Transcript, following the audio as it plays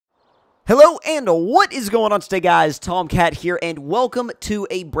Hello and what is going on today, guys? Tomcat here, and welcome to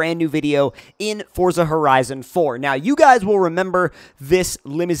a brand new video in Forza Horizon 4. Now, you guys will remember this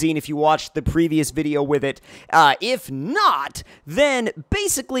limousine if you watched the previous video with it. If not, then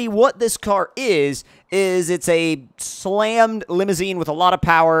basically what this car is it's a slammed limousine with a lot of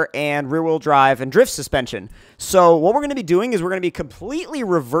power and rear-wheel drive and drift suspension. So what we're going to be doing is we're going to be completely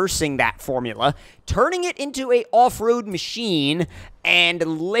reversing that formula, turning it into a off-road machine and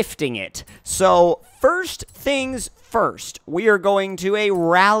lifting it. So first things first, we are going to a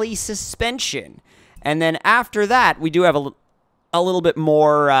rally suspension. And then after that, we do have a little bit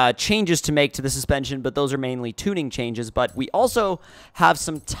more changes to make to the suspension, but those are mainly tuning changes. But we also have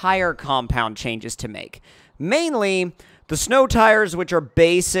some tire compound changes to make. Mainly the snow tires, which are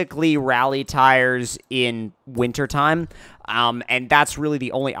basically rally tires in wintertime. And that's really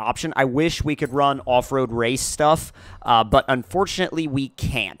the only option. I wish we could run off-road race stuff, but unfortunately we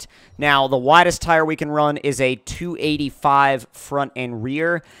can't. Now, the widest tire we can run is a 285 front and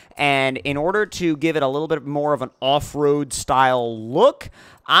rear, and in order to give it a little bit more of an off-road style look,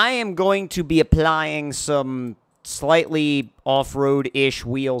 I am going to be applying some slightly off-road-ish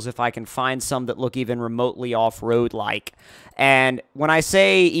wheels if I can find some that look even remotely off-road-like. And when I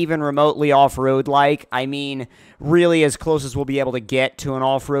say even remotely off-road-like, I mean really as close as we'll be able to get to an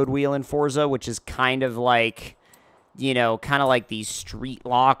off-road wheel in Forza, which is kind of like, you know, kind of like these street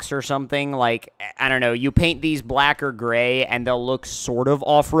locks or something. Like, I don't know, you paint these black or gray and they'll look sort of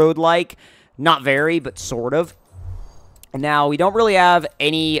off-road-like. Not very, but sort of. Now, we don't really have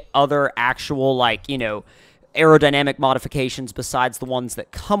any other actual, like, you know, aerodynamic modifications besides the ones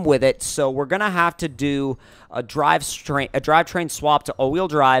that come with it, so we're gonna have to do a drivetrain swap to all-wheel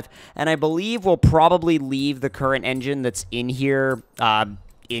drive, and I believe we'll probably leave the current engine that's in here,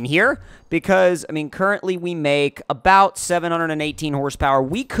 because, I mean, currently we make about 718 horsepower.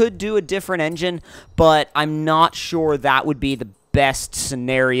 We could do a different engine, but I'm not sure that would be the best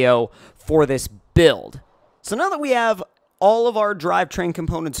scenario for this build. So now that we have all of our drivetrain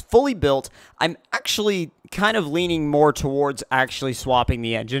components fully built, I'm actually kind of leaning more towards actually swapping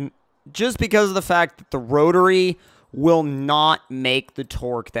the engine, just because of the fact that the rotary will not make the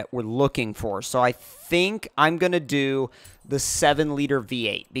torque that we're looking for. So I think I'm going to do the 7-liter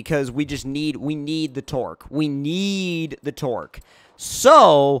V8, because we need the torque. We need the torque.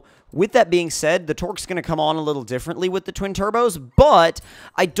 So with that being said, the torque's going to come on a little differently with the twin turbos, but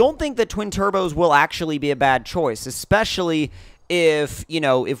I don't think that twin turbos will actually be a bad choice, especially if, you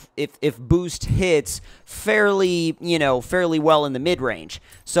know, if boost hits fairly, you know, fairly well in the mid-range.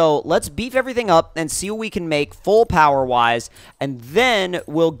 So let's beef everything up and see what we can make full power-wise, and then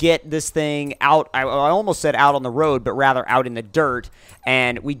we'll get this thing out. I almost said out on the road, but rather out in the dirt,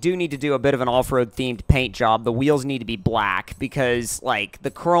 and we do need to do a bit of an off-road themed paint job. The wheels need to be black because, like,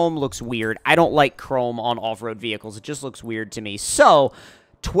 the chrome looks weird. I don't like chrome on off-road vehicles. It just looks weird to me. So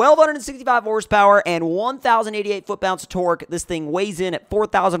 1,265 horsepower and 1,088 foot-pounds of torque. This thing weighs in at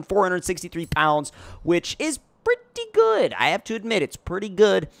 4,463 pounds, which is pretty good. I have to admit, it's pretty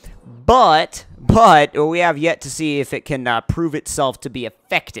good, but we have yet to see if it can prove itself to be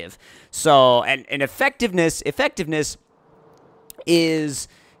effective. So, and effectiveness is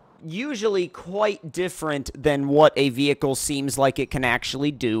usually quite different than what a vehicle seems like it can actually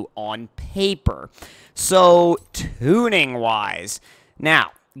do on paper. So, tuning-wise,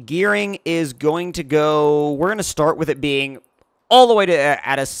 now, gearing is going to go, we're going to start with it being all the way to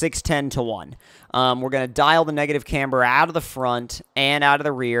at a 610 to 1. We're going to dial the negative camber out of the front and out of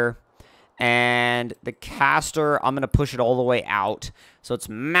the rear. And the caster, I'm going to push it all the way out, so it's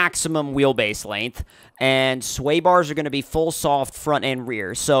maximum wheelbase length. And sway bars are going to be full soft front and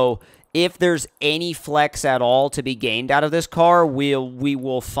rear. So if there's any flex at all to be gained out of this car, we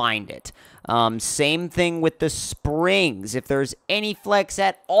will find it. Same thing with the springs. If there's any flex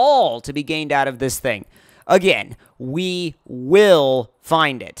at all to be gained out of this thing, again, we will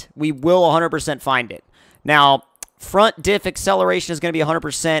find it. We will 100% find it. Now, front diff acceleration is going to be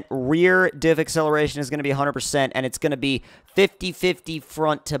 100%. Rear diff acceleration is going to be 100%. And it's going to be 50-50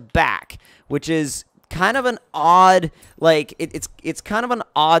 front to back, which is kind of an odd, like, it's kind of an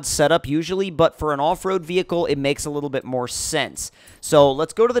odd setup usually, but for an off-road vehicle, it makes a little bit more sense. So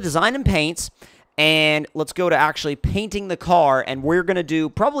let's go to the design and paints, and let's go to actually painting the car, and we're going to do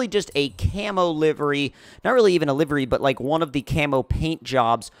probably just a camo livery, not really even a livery, but like one of the camo paint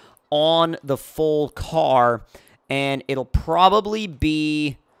jobs on the full car, and it'll probably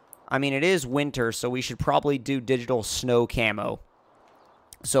be, I mean, it is winter, so we should probably do digital snow camo.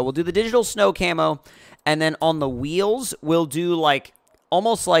 So we'll do the digital snow camo, and then on the wheels, we'll do like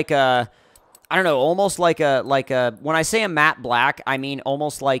almost like a I don't know, almost like a, when I say a matte black, I mean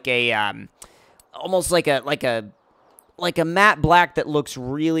almost like a, like a matte black that looks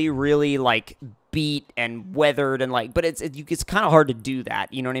really, really, like, beat and weathered and, like, but it's kind of hard to do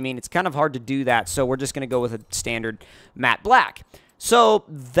that, you know what I mean? It's kind of hard to do that, so we're just going to go with a standard matte black. So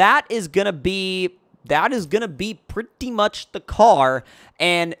that is going to be pretty much the car,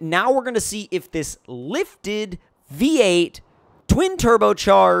 and now we're going to see if this lifted V8 twin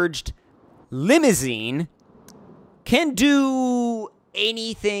turbocharged limousine can do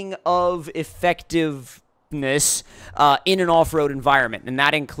anything of effectiveness in an off-road environment, and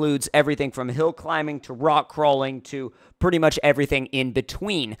that includes everything from hill climbing to rock crawling to pretty much everything in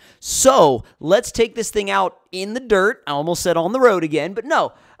between. So let's take this thing out in the dirt. I almost said on the road again, but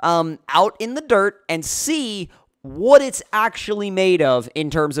no, out in the dirt and see what it's actually made of in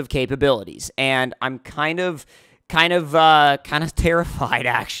terms of capabilities. And I'm kind of terrified,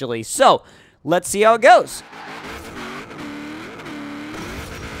 actually. So let's see how it goes.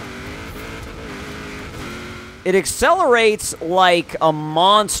 It accelerates like a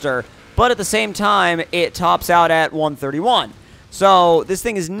monster, but at the same time, it tops out at 131. So this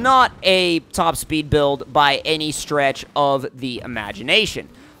thing is not a top speed build by any stretch of the imagination.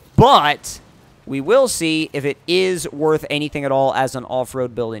 But we will see if it is worth anything at all as an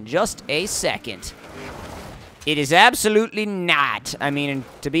off-road build in just a second. It is absolutely not. I mean,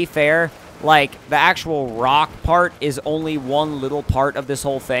 to be fair, like, the actual rock part is only one little part of this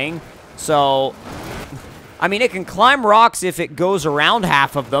whole thing. So, I mean, it can climb rocks if it goes around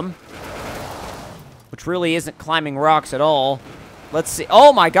half of them, which really isn't climbing rocks at all. Let's see.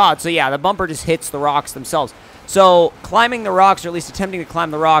 Oh, my God. So, yeah, the bumper just hits the rocks themselves. So, climbing the rocks, or at least attempting to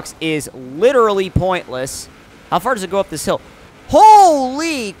climb the rocks, is literally pointless. How far does it go up this hill?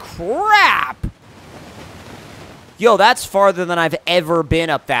 Holy crap! Yo, that's farther than I've ever been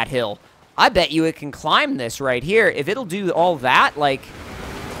up that hill. I bet you it can climb this right here. If it'll do all that, like,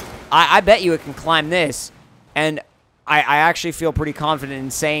 I bet you it can climb this. And I actually feel pretty confident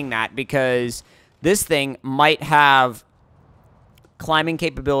in saying that, because this thing might have climbing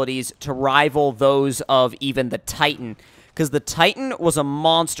capabilities to rival those of even the Titan. Because the Titan was a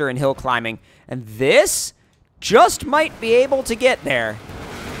monster in hill climbing, and this just might be able to get there.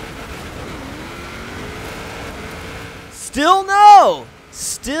 Still no!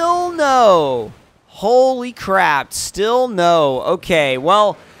 Still no! Holy crap, still no. Okay,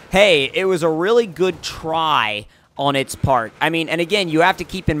 well, hey, it was a really good try on its part. I mean, and again, you have to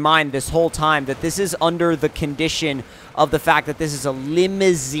keep in mind this whole time that this is under the condition of the fact that this is a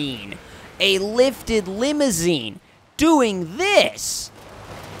limousine. A lifted limousine doing this.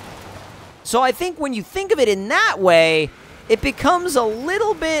 So I think when you think of it in that way, it becomes a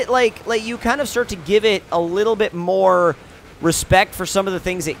little bit like you kind of start to give it a little bit more respect for some of the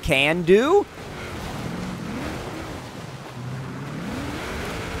things it can do.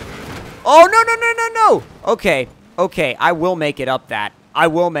 Oh, no, no, no, no, no! Okay, okay, I will make it up that. I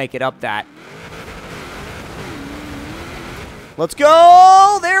will make it up that. Let's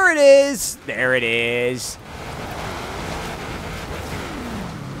go! There it is! There it is.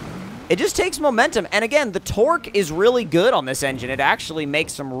 It just takes momentum. And again, the torque is really good on this engine. It actually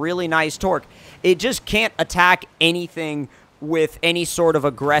makes some really nice torque. It just can't attack anything with any sort of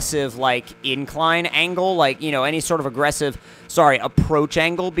aggressive, like, incline angle. Like, you know, any sort of aggressive, approach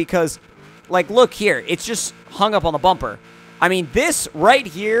angle. Because, like, look here. It's just hung up on the bumper. I mean, this right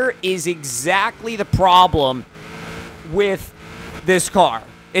here is exactly the problem with this car.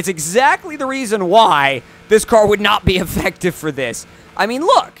 It's exactly the reason why this car would not be effective for this. I mean,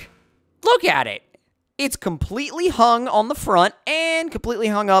 look. Look at it. It's completely hung on the front and completely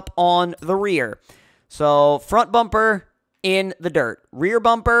hung up on the rear. So, front bumper in the dirt. Rear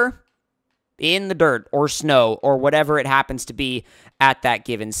bumper in the dirt or snow or whatever it happens to be at that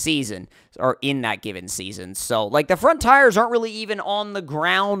given season or in that given season. So, like, the front tires aren't really even on the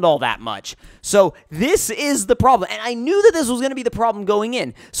ground all that much. So, this is the problem. And I knew that this was going to be the problem going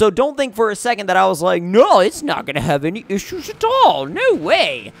in. So, don't think for a second that I was like, no, it's not going to have any issues at all. No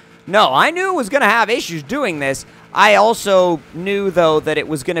way. No, I knew it was going to have issues doing this. I also knew, though, that it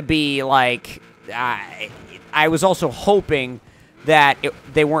was going to be, like, I was also hoping that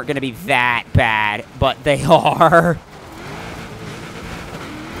they weren't going to be that bad, but they are.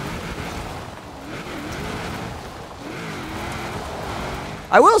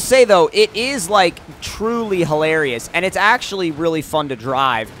 I will say, though, it is, like, truly hilarious, and it's actually really fun to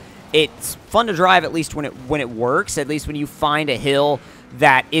drive. It's fun to drive, at least when it works, at least when you find a hill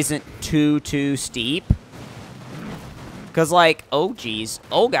that isn't too steep. Because, like, oh, geez.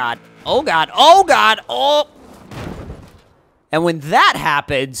 Oh, God. Oh, God. Oh, God. Oh. And when that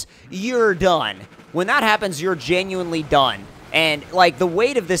happens, you're done. When that happens, you're genuinely done. And, like, the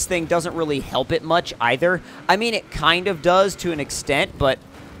weight of this thing doesn't really help it much either. I mean, it kind of does to an extent, but,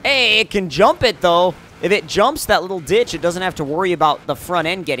 hey, it can jump it, though. If it jumps that little ditch, it doesn't have to worry about the front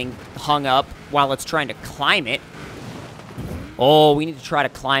end getting hung up while it's trying to climb it. Oh, we need to try to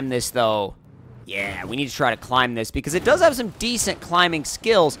climb this, though. Yeah, we need to try to climb this, because it does have some decent climbing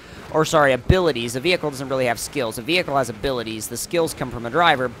skills. Or, sorry, abilities. The vehicle doesn't really have skills. The vehicle has abilities. The skills come from a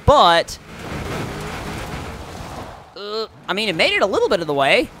driver, but... I mean, it made it a little bit of the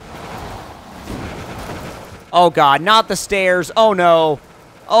way. Oh, God, not the stairs. Oh, no.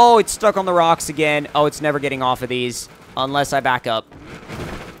 Oh, it's stuck on the rocks again. Oh, it's never getting off of these unless I back up.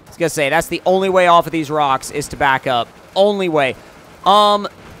 I was going to say, that's the only way off of these rocks is to back up. Only way.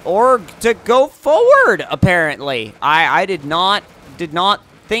 Or to go forward, apparently. I did not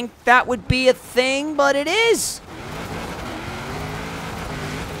think that would be a thing, but it is.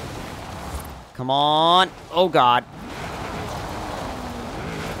 Come on. Oh, God.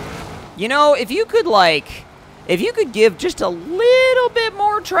 You know, if you could, like, if you could give just a little bit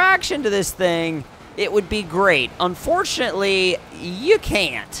more traction to this thing, it would be great. Unfortunately, you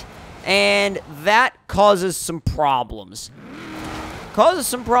can't. And that causes some problems. Causes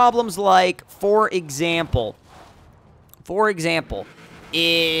some problems like, for example,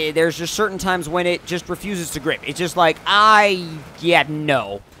 there's just certain times when it just refuses to grip. It's just like,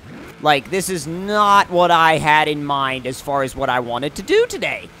 no. Like, this is not what I had in mind as far as what I wanted to do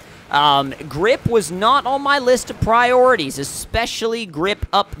today. Grip was not on my list of priorities, especially grip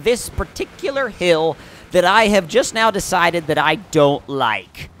up this particular hill that I have just now decided that I don't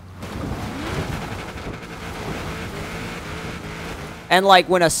like. And, like,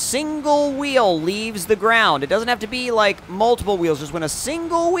 when a single wheel leaves the ground, it doesn't have to be, like, multiple wheels, just when a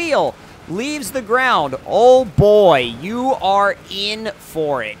single wheel leaves the ground, oh boy, you are in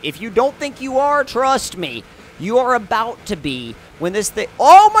for it. If you don't think you are, trust me, you are about to be when this thing...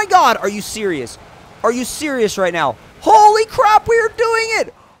 Oh my God, are you serious? Are you serious right now? Holy crap, we are doing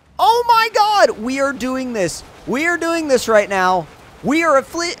it! Oh my God, we are doing this. We are doing this right now. We are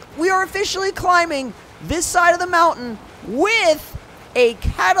officially climbing this side of the mountain with a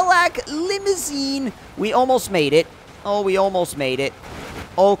Cadillac limousine. We almost made it. Oh, we almost made it.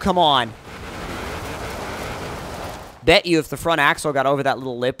 Oh, come on. Bet you if the front axle got over that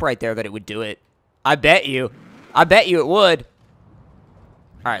little lip right there that it would do it. I bet you. I bet you it would.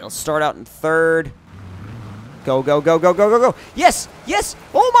 All right, let's start out in third. Go, go, go, go, go, go, go. Yes, yes.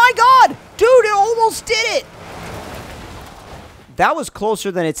 Oh, my God. Dude, it almost did it. That was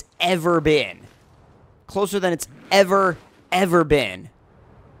closer than it's ever been. Closer than it's ever been.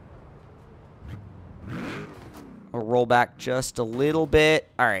 I'll roll back just a little bit.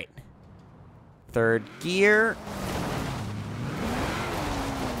 All right. Third gear.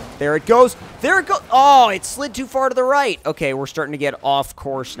 There it goes. There it goes. Oh, it slid too far to the right. Okay, we're starting to get off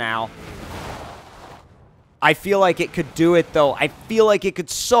course now. I feel like it could do it, though. I feel like it could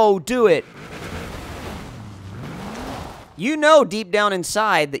so do it. You know deep down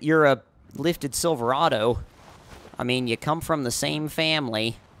inside that you're a lifted Silverado. I mean, you come from the same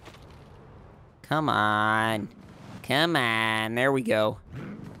family. Come on. Come on. There we go.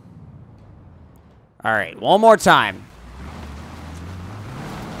 All right, one more time.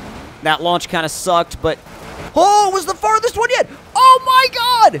 That launch kind of sucked, but... Oh, it was the farthest one yet! Oh, my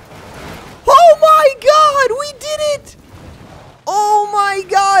God! Oh, my God! We did it! Oh, my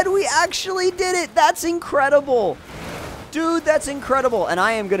God! We actually did it! That's incredible! Dude, that's incredible. And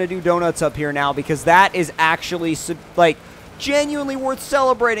I am going to do donuts up here now because that is actually, like, genuinely worth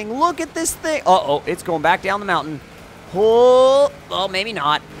celebrating. Look at this thing. Uh-oh, it's going back down the mountain. Oh, well, maybe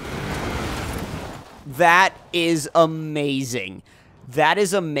not. That is amazing. That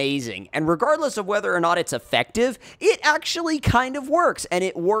is amazing. And regardless of whether or not it's effective, it actually kind of works. And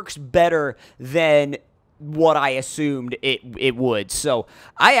it works better than what I assumed it would. So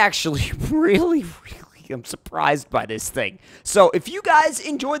I actually really I'm surprised by this thing. So if you guys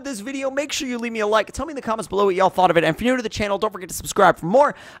enjoyed this video, make sure you leave me a like. Tell me in the comments below what y'all thought of it. And if you're new to the channel, don't forget to subscribe for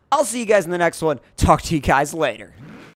more. I'll see you guys in the next one. Talk to you guys later.